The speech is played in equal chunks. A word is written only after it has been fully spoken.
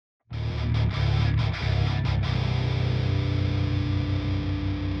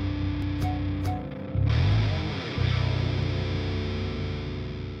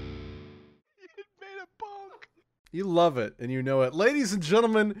You love it, and you know it. Ladies and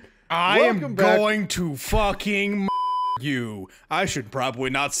gentlemen, I am welcome back. going to fucking you. I should probably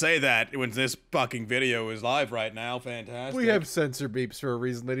not say that when this fucking video is live right now. Fantastic. We have censor beeps for a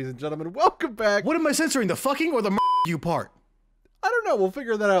reason, ladies and gentlemen. Welcome back. What am I censoring? The fucking or the you part? I don't know. We'll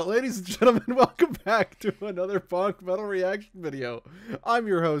figure that out. Ladies and gentlemen, welcome back to another Funk Metal reaction video. I'm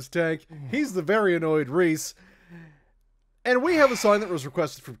your host, Tank. He's the very annoyed Reese. And we have a song that was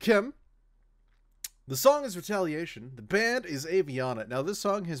requested from Kim. The song is Retaliation. The band is Aviana. Now, this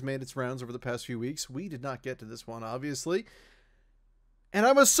song has made its rounds over the past few weeks. We did not get to this one, obviously. And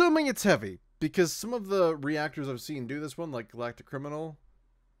I'm assuming it's heavy, because some of the reactors I've seen do this one, like Galactic Criminal,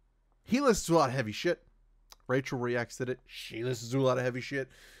 he listens to a lot of heavy shit. Rachel reacts to it. She listens to a lot of heavy shit.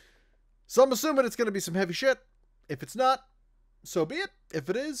 So I'm assuming it's going to be some heavy shit. If it's not, so be it. If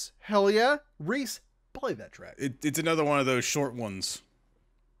it is, hell yeah. Reese, play that track. It's another one of those short ones.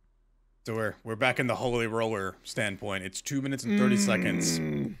 So we're back in the holy roller standpoint. It's 2 minutes and 30 seconds.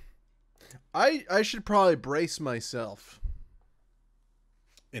 I should probably brace myself.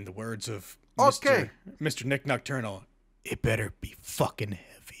 In the words of Okay. Mr. Nick Nocturnal, it better be fucking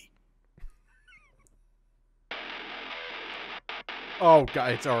heavy. Oh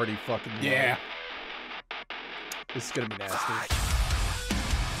god, it's already fucking loud. Yeah. This is gonna be nasty.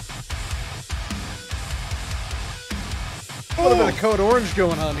 A little bit of Code Orange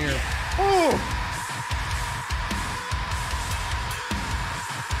going on here. Oh!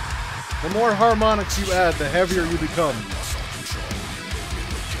 The more harmonics you add, the heavier you become.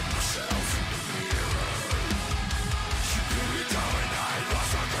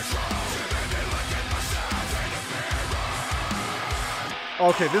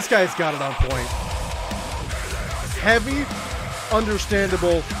 Okay, this guy's got it on point. Heavy,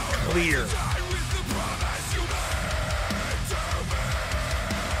 understandable, clear.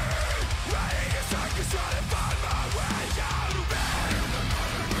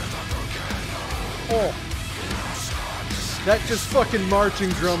 Oh, that just fucking marching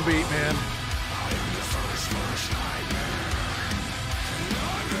drum beat, man.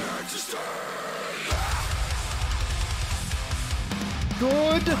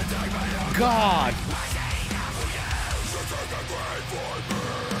 Good God.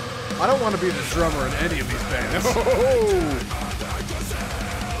 I don't want to be the drummer in any of these bands.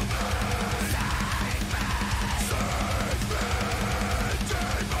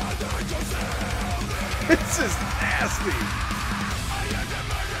 This is nasty.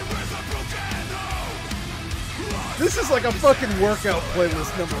 This is like a fucking workout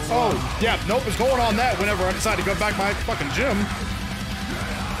playlist number one. Oh, yeah, nope, it's going on that whenever I decide to go back to my fucking gym.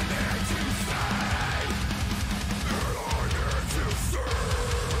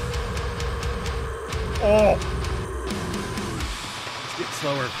 Oh. Let's get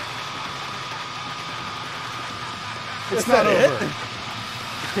slower. It's not over. It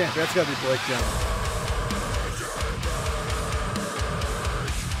can't. That's got to be breakdown.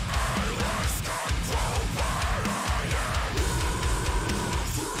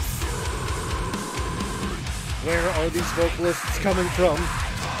 Where are these vocalists coming from?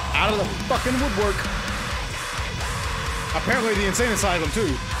 Out of the fucking woodwork. Apparently the Insane Asylum,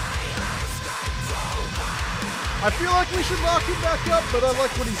 too. I feel like we should lock him back up, but I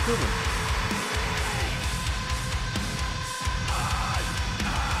like what he's doing.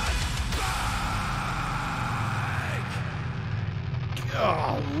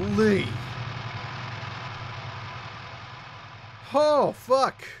 Golly. Oh,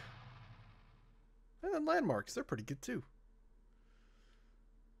 fuck. And then Landmarks, they're pretty good too.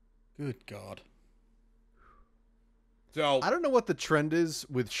 Good God. So I don't know what the trend is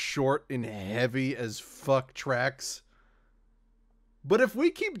with short and heavy as fuck tracks. But if we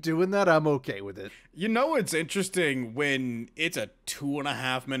keep doing that, I'm okay with it. you know it's interesting when it's a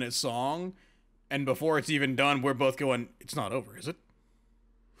 2.5 minute song, and before it's even done, we're both going, it's not over, is it?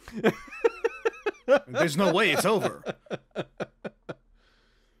 There's no way it's over.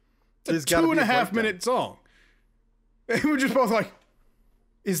 It's a 2.5 minute song. And we're just both like,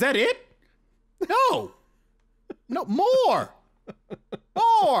 is that it? No. No, more.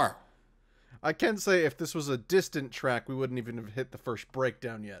 More. I can say if this was a distant track, we wouldn't even have hit the first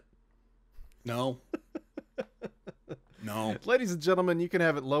breakdown yet. No. No. Ladies and gentlemen, you can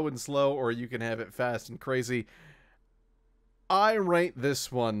have it low and slow, or you can have it fast and crazy. I rate this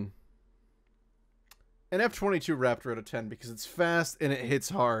one an F-22 Raptor out of 10 because it's fast and it hits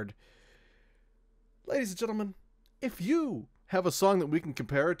hard. Ladies and gentlemen, if you have a song that we can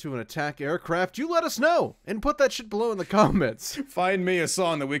compare it to an attack aircraft, you let us know and put that shit below in the comments. Find me a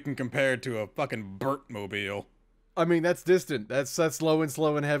song that we can compare to a fucking Burt-mobile. I mean, that's distant. That's low and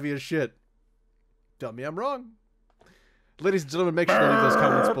slow and heavy as shit. Tell me I'm wrong. Ladies and gentlemen, make sure to leave those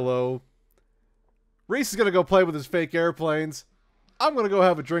comments below. Reese is going to go play with his fake airplanes. I'm going to go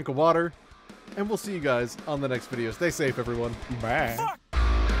have a drink of water. And we'll see you guys on the next video. Stay safe, everyone. Bye.